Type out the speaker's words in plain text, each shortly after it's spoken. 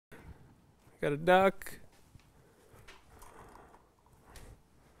Got a duck.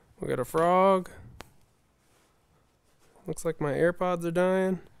 We got a frog. Looks like my AirPods are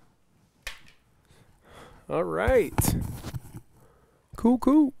dying. All right. Cool,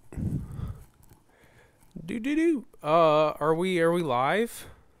 cool. Do. Are we live?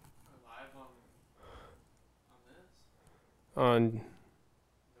 We're live on this? On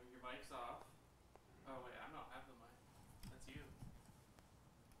Your mic's off. Oh wait, I don't have the mic. That's you.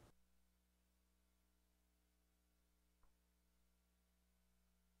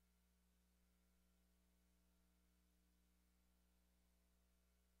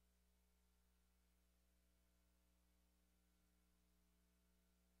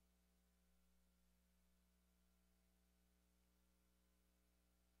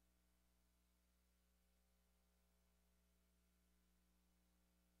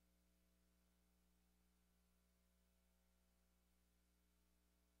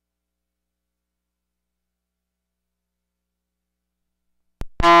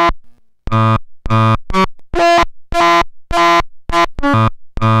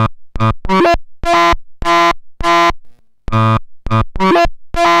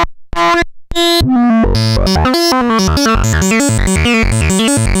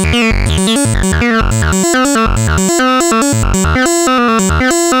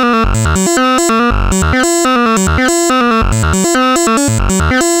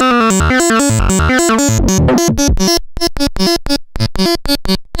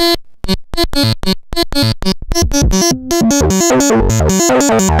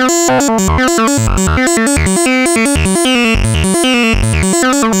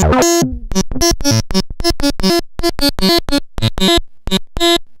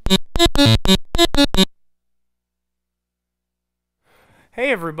 Hey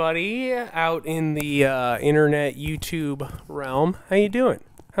everybody out in the internet YouTube realm. How you doing?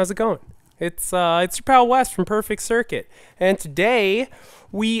 How's it going? It's your pal Wes from Perfect Circuit, and today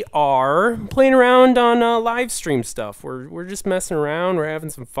we are playing around on live stream stuff. We're just messing around. We're having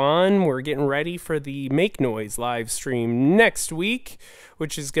some fun. We're getting ready for the Make Noise live stream next week,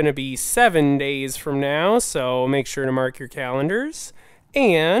 which is going to be 7 days from now. So make sure to mark your calendars.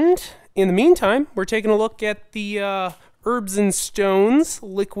 And in the meantime, we're taking a look at the Herbs and Stones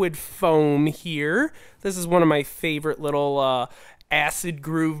liquid foam here. This is one of my favorite little acid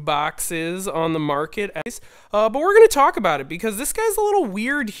groove boxes on the market. But we're going to talk about it because this guy's a little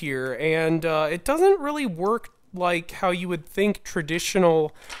weird here, and it doesn't really work like how you would think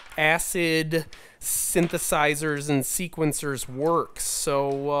traditional acid synthesizers and sequencers work. So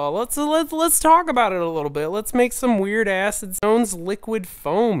let's talk about it a little bit. Let's make some weird acid stones liquid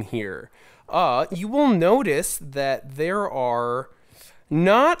foam here. You will notice that there are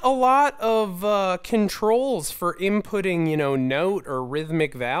not a lot of controls for inputting, note or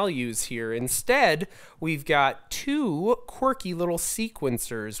rhythmic values here. Instead, we've got two quirky little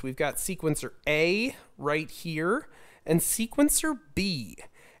sequencers. We've got sequencer A right here and sequencer B.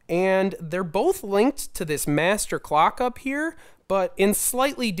 And they're both linked to this master clock up here, but in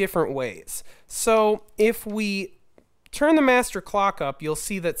slightly different ways. So if we turn the master clock up, you'll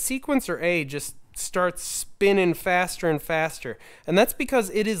see that sequencer A just starts spinning faster and faster. And that's because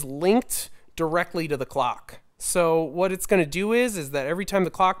it is linked directly to the clock. So what it's going to do is that every time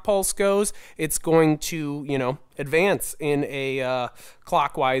the clock pulse goes, it's going to, advance in a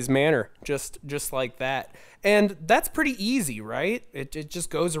clockwise manner, just like that. And that's pretty easy, right? It just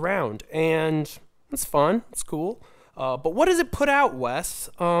goes around, and it's fun. It's cool. But what does it put out, Wes?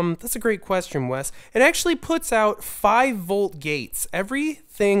 That's a great question, Wes. It actually puts out 5-volt gates.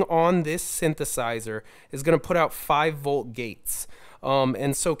 Everything on this synthesizer is going to put out 5-volt gates.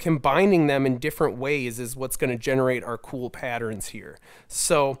 And so combining them in different ways is what's going to generate our cool patterns here.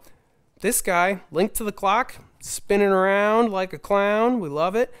 So this guy, linked to the clock, spinning around like a clown. We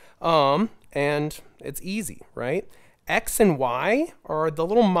love it. And it's easy, right? X and Y are the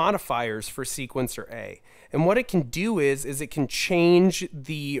little modifiers for sequencer A. And what it can do is it can change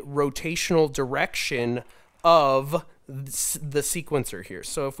the rotational direction of the sequencer here.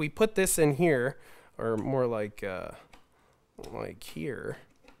 So if we put this in here, or more like here,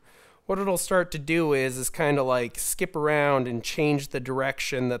 what it'll start to do is kind of like skip around and change the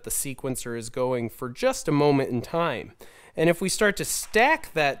direction that the sequencer is going for just a moment in time. And if we start to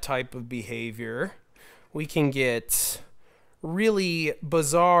stack that type of behavior, we can get really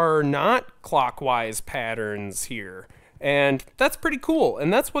bizarre, not clockwise patterns here. And that's pretty cool.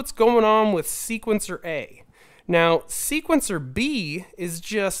 And that's what's going on with sequencer A. Now, sequencer B is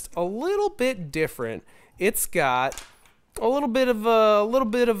just a little bit different. It's got a little bit of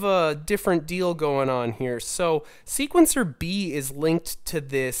a different deal going on here. So sequencer B is linked to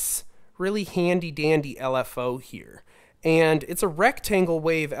this really handy dandy LFO here. And it's a rectangle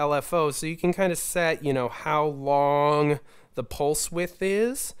wave LFO, so you can kind of set, you know, how long the pulse width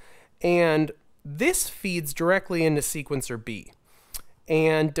is. And this feeds directly into sequencer B.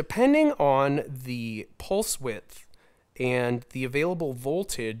 And depending on the pulse width and the available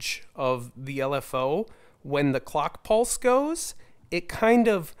voltage of the LFO, when the clock pulse goes, it kind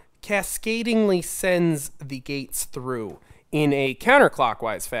of cascadingly sends the gates through in a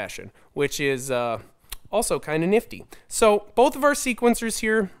counterclockwise fashion, which is also kind of nifty. So both of our sequencers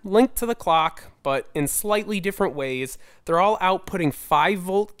here linked to the clock, but in slightly different ways. They're all outputting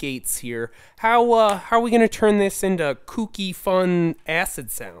 5-volt gates here. How are we going to turn this into kooky, fun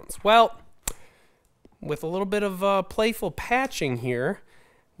acid sounds? Well, with a little bit of playful patching here,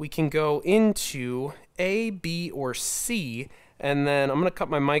 we can go into A, B, or C, and then I'm going to cut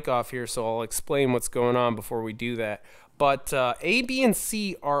my mic off here so I'll explain what's going on before we do that. But A, B, and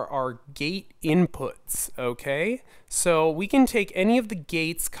C are our gate inputs, okay? So we can take any of the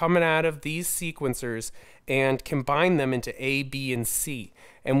gates coming out of these sequencers and combine them into A, B, and C.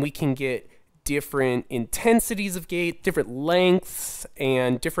 And we can get different intensities of gate, different lengths,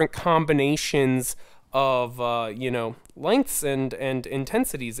 and different combinations of you know, lengths and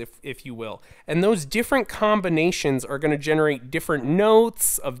intensities, if you will. And those different combinations are going to generate different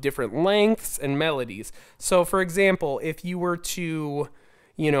notes of different lengths and melodies. So for example, if you were to,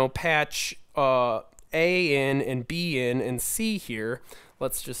 you know, patch A in and B in and C here,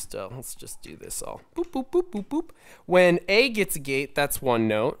 let's just do this all. Boop, boop, boop, boop, boop. When A gets a gate, that's one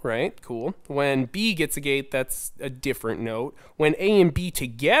note, right? Cool. When B gets a gate, that's a different note. When A and B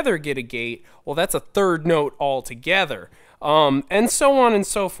together get a gate, well, that's a third note altogether. And so on and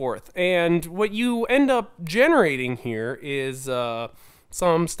so forth. And what you end up generating here is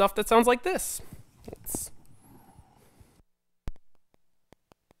some stuff that sounds like this.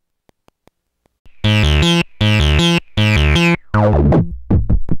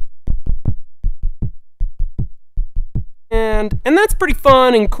 And that's pretty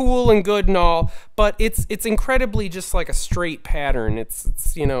fun and cool and good and all, but it's incredibly just like a straight pattern.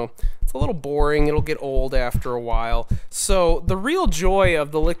 It's you know, it's a little boring. It'll get old after a while. So the real joy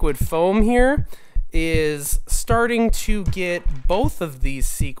of the liquid foam here is starting to get both of these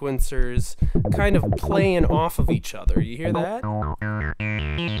sequencers kind of playing off of each other. You hear that?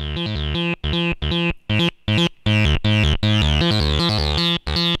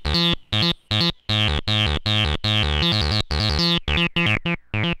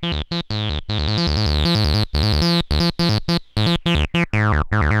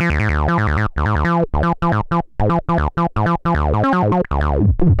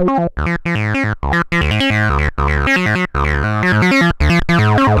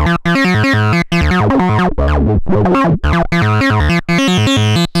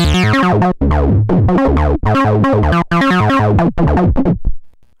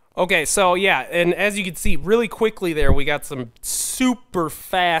 Okay, so yeah, and as you can see really quickly there, we got some super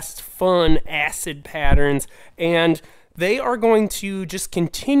fast, fun acid patterns, and they are going to just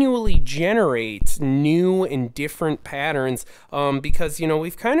continually generate new and different patterns because, you know,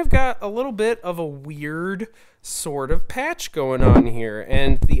 we've kind of got a little bit of a weird sort of patch going on here,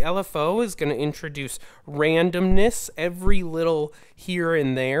 and the LFO is going to introduce randomness every little here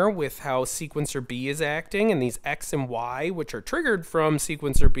and there with how sequencer B is acting, and these X and Y, which are triggered from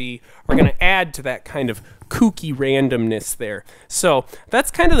sequencer B, are going to add to that kind of kooky randomness there. So that's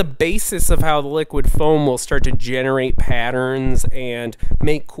kind of the basis of how the liquid foam will start to generate patterns and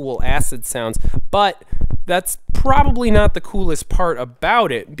make cool acid sounds, but that's probably not the coolest part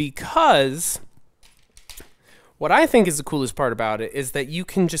about it, because what I think is the coolest part about it is that you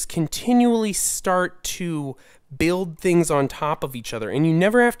can just continually start to build things on top of each other, and you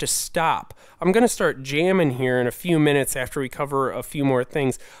never have to stop. I'm going to start jamming here in a few minutes after we cover a few more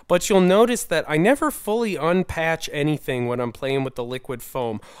things, but you'll notice that I never fully unpatch anything when I'm playing with the liquid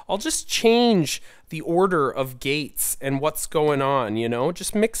foam. I'll just change the order of gates and what's going on, you know,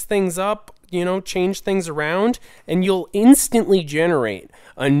 just mix things up, you know, change things around, and you'll instantly generate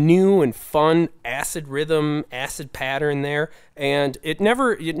a new and fun acid rhythm, acid pattern there, and it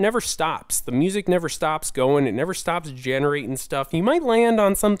never stops. The music never stops going. It never stops generating stuff. You might land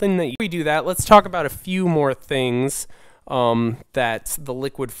on something that we do that. Let's talk about a few more things that the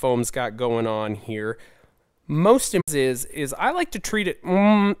liquid foam's got going on here. Most is I like to treat it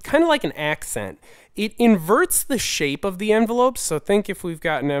kind of like an accent. It inverts the shape of the envelope. So think if we've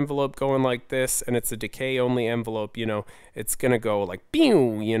got an envelope going like this and it's a decay only envelope, you know, it's going to go like,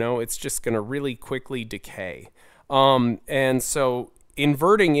 pew, you know, it's just going to really quickly decay. And so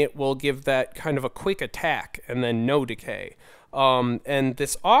inverting it will give that kind of a quick attack and then no decay. And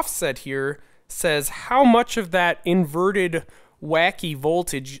this offset here says how much of that inverted wacky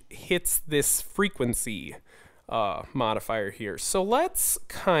voltage hits this frequency modifier here. So let's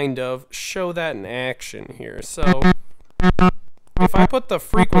kind of show that in action here. So if I put the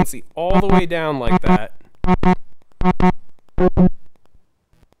frequency all the way down like that,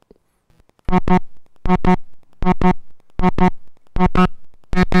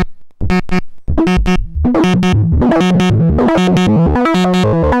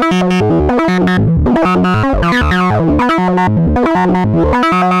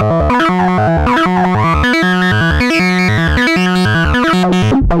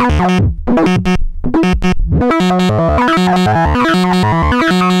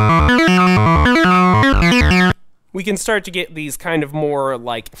 we can start to get these kind of more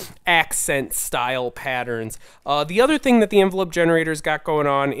like accent style patterns. The other thing that the envelope generator's got going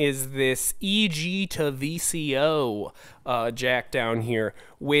on is this EG to VCO jack down here,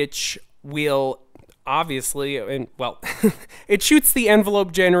 which will obviously, and well, it shoots the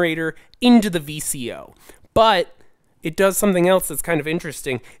envelope generator into the VCO, but it does something else that's kind of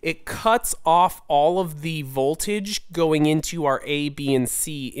interesting. It cuts off all of the voltage going into our A, B, and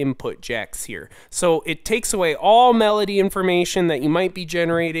C input jacks here. So it takes away all melody information that you might be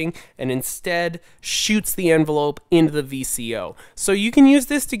generating and instead shoots the envelope into the VCO. So you can use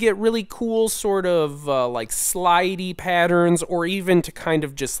this to get really cool sort of like slidey patterns, or even to kind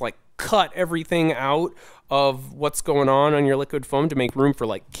of just like cut everything out of what's going on your liquid foam to make room for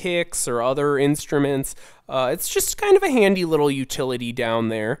like kicks or other instruments. It's just kind of a handy little utility down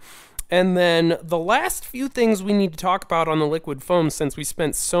there. And then the last few things we need to talk about on the liquid foam, since we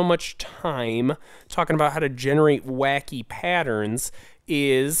spent so much time talking about how to generate wacky patterns,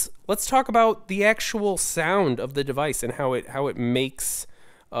 is let's talk about the actual sound of the device and how it makes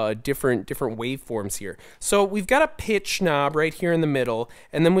different waveforms here. So we've got a pitch knob right here in the middle,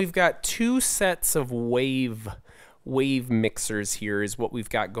 and then we've got two sets of wave mixers here is what we've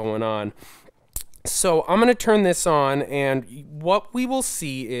got going on. So I'm going to turn this on, and what we will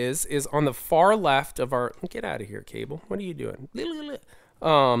see is on the far left of our, get out of here, cable. What are you doing?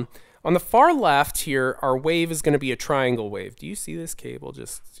 On the far left here, our wave is going to be a triangle wave. Do you see this cable?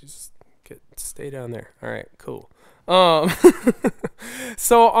 Just stay down there. All right, cool.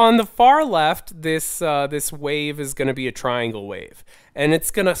 So on the far left, this wave is going to be a triangle wave, and it's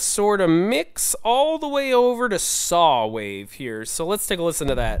going to sort of mix all the way over to saw wave here. So let's take a listen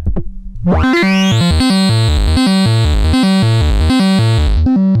to that. Right?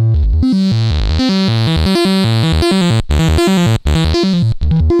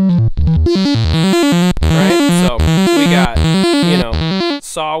 So we got, you know,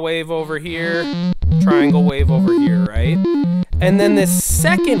 saw wave over here, triangle wave over here, right? And then this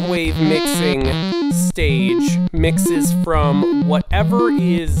second wave mixing stage mixes from whatever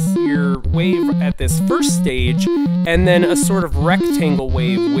is your wave at this first stage, and then a sort of rectangle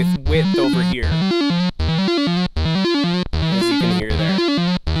wave with width over here, as you can hear there.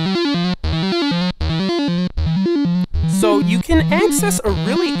 So you can access a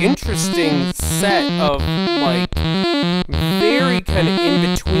really interesting set of like very kind of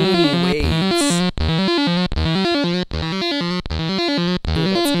in-betweeny waves.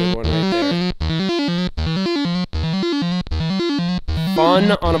 That's a good one right there.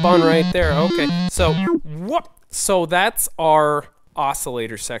 Fun on a bun right there. Okay, so whoop. So that's our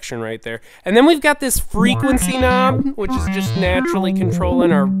oscillator section right there. And then we've got this frequency knob, which is just naturally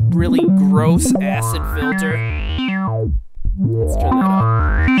controlling our really gross acid filter. Let's turn that up.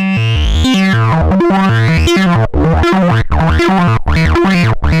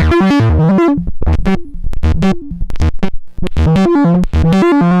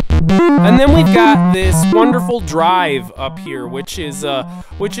 And then we've got this wonderful drive up here, which is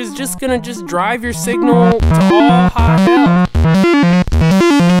just gonna drive your signal to all hot hell.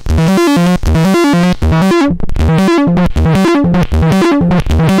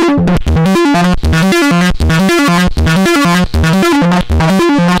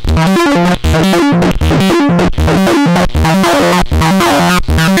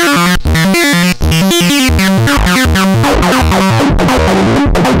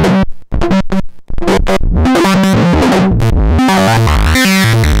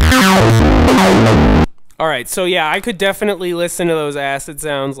 Alright, so yeah, I could definitely listen to those acid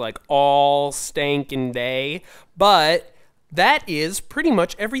sounds like all stankin' day, but that is pretty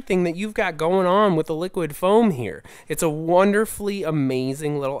much everything that you've got going on with the liquid foam here. It's a wonderfully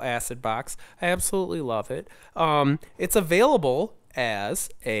amazing little acid box. I absolutely love it. It's available as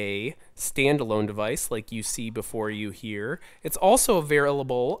a standalone device like you see before you here. It's also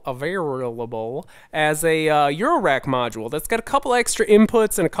available as a Eurorack module that's got a couple extra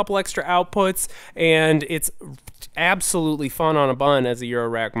inputs and a couple extra outputs, and it's absolutely fun on a bun as a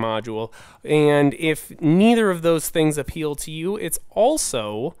Eurorack module. And if neither of those things appeal to you, it's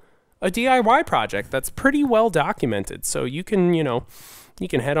also a DIY project that's pretty well documented. So you can, you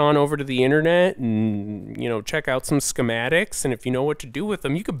can head on over to the internet and, check out some schematics, and if you know what to do with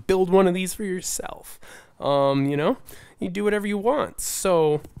them, you could build one of these for yourself. You do whatever you want.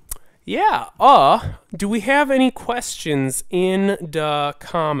 So, yeah, do we have any questions in the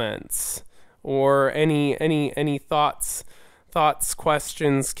comments? Or any thoughts,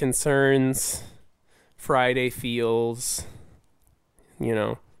 questions, concerns, Friday feels,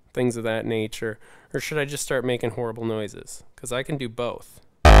 things of that nature? Or should I just start making horrible noises? Because I can do both.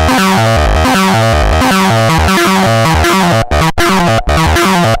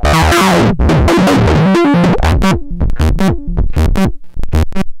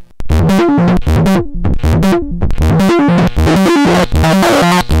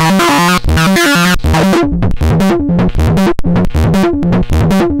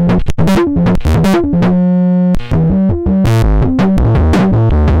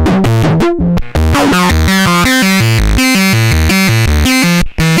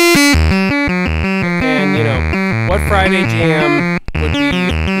 Friday jam would be,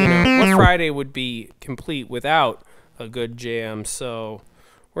 what Friday would be complete without a good jam? So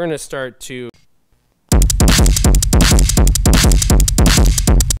we're going to start to...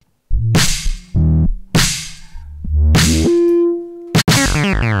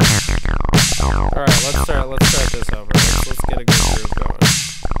 Alright, let's start this over. Let's get a good groove going.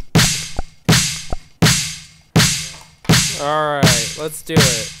 Alright, let's do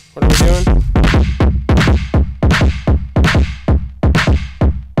it. What are we doing?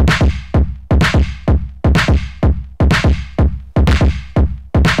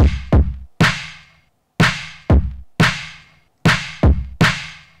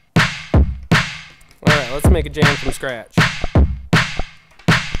 Alright, let's make a jam from scratch.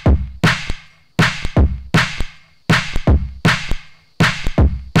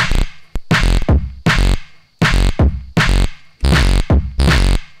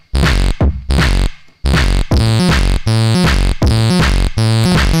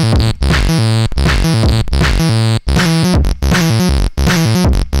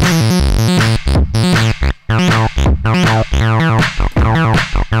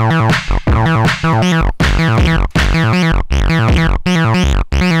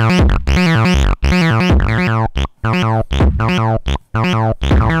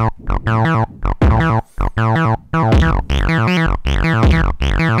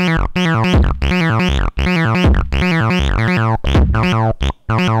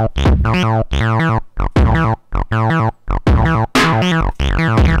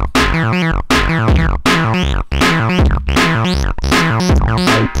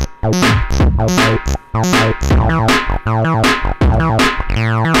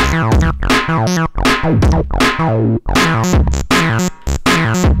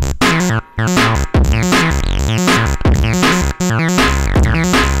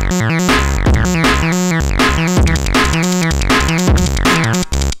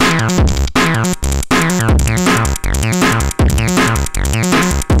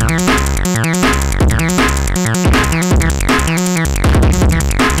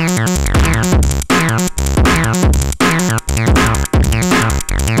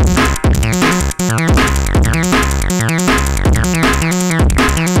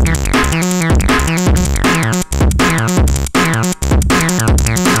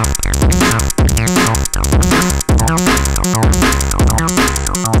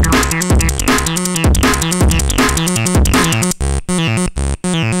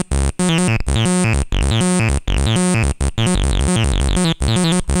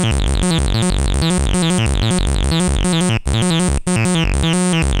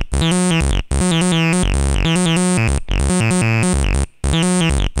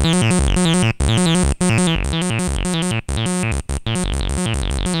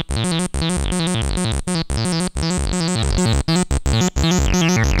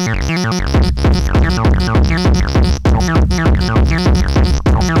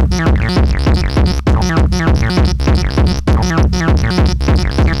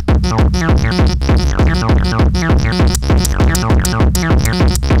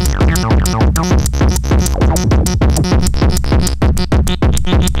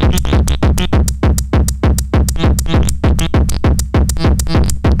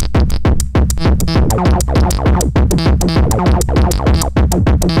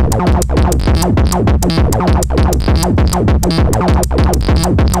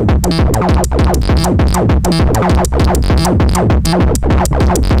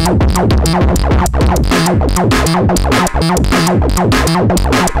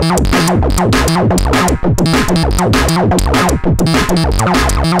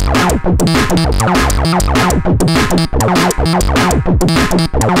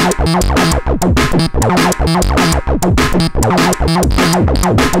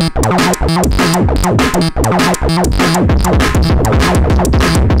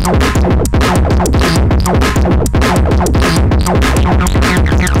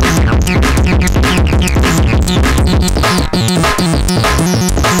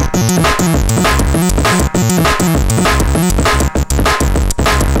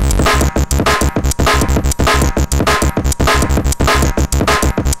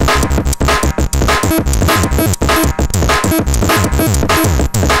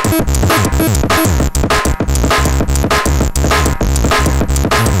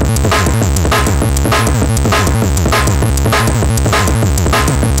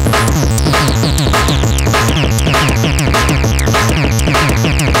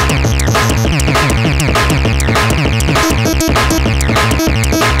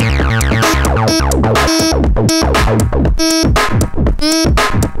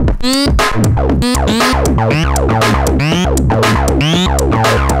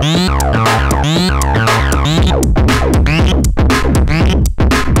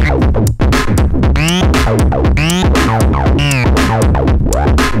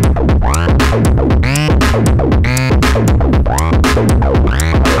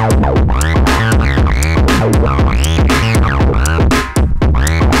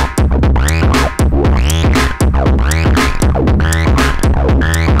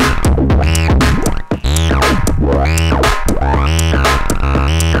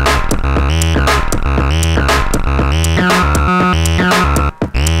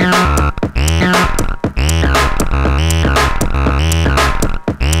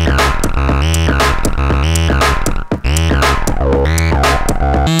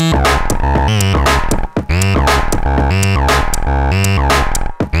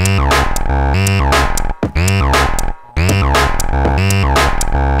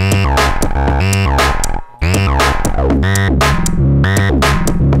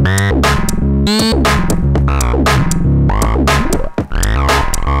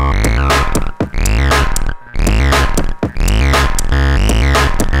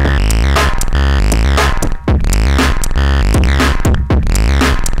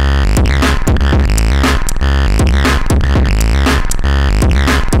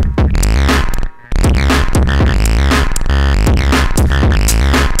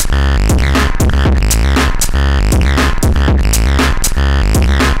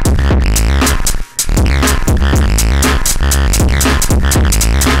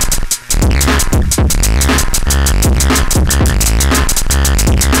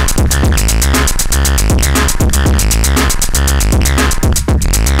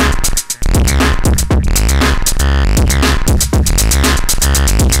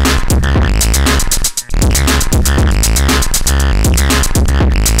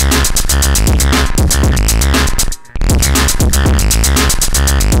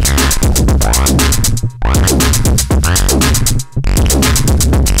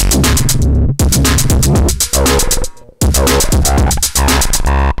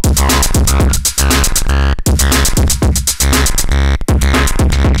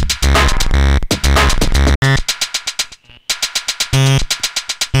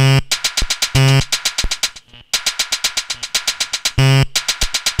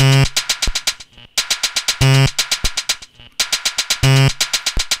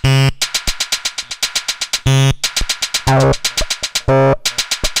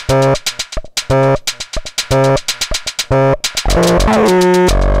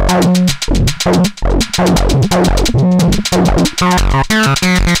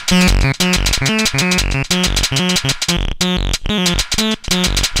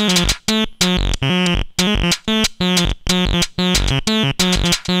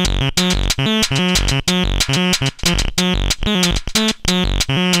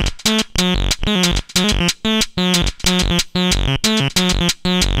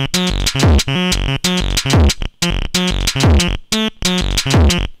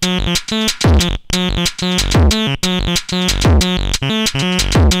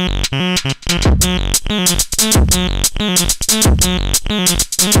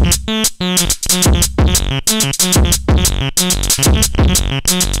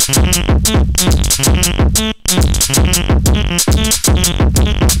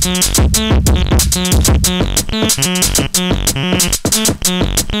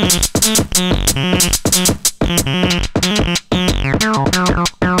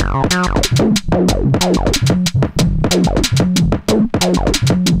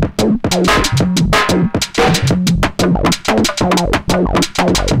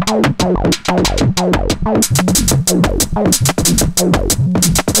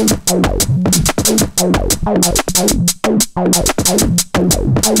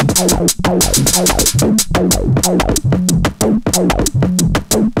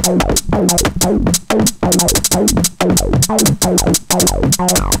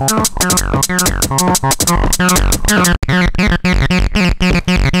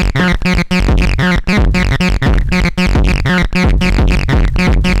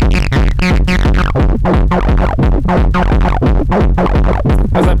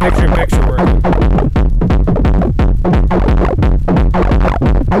 How's that picture-in-picture work?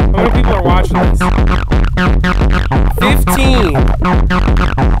 How many people are watching this? 15!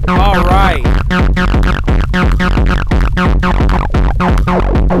 Alright.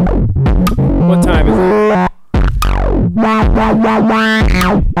 What time is it?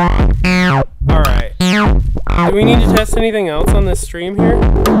 Alright. Do we need to test anything else on this stream here?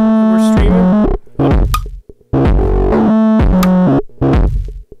 We're streaming?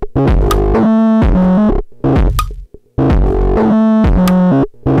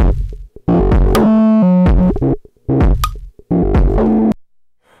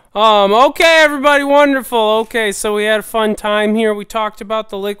 Okay, everybody, wonderful. Okay, so we had a fun time here. We talked about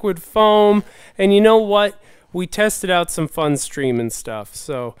the liquid foam, and you know what? We tested out some fun streaming stuff.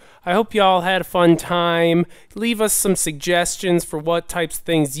 So I hope y'all had a fun time. Leave us some suggestions for what types of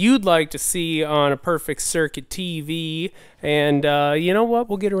things you'd like to see on a Perfect Circuit TV, and you know what?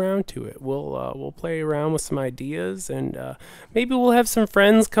 We'll get around to it. We'll play around with some ideas, and maybe we'll have some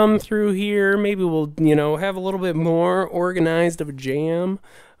friends come through here. Maybe we'll have a little bit more organized of a jam.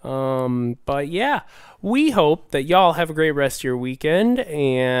 But yeah, we hope that y'all have a great rest of your weekend,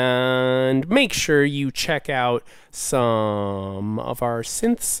 and make sure you check out some of our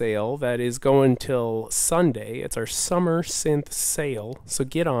synth sale that is going till Sunday. It's our summer synth sale, so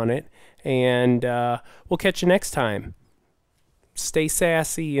get on it, and we'll catch you next time. Stay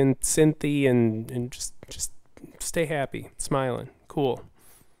sassy and synthy, and just stay happy, smiling. Cool.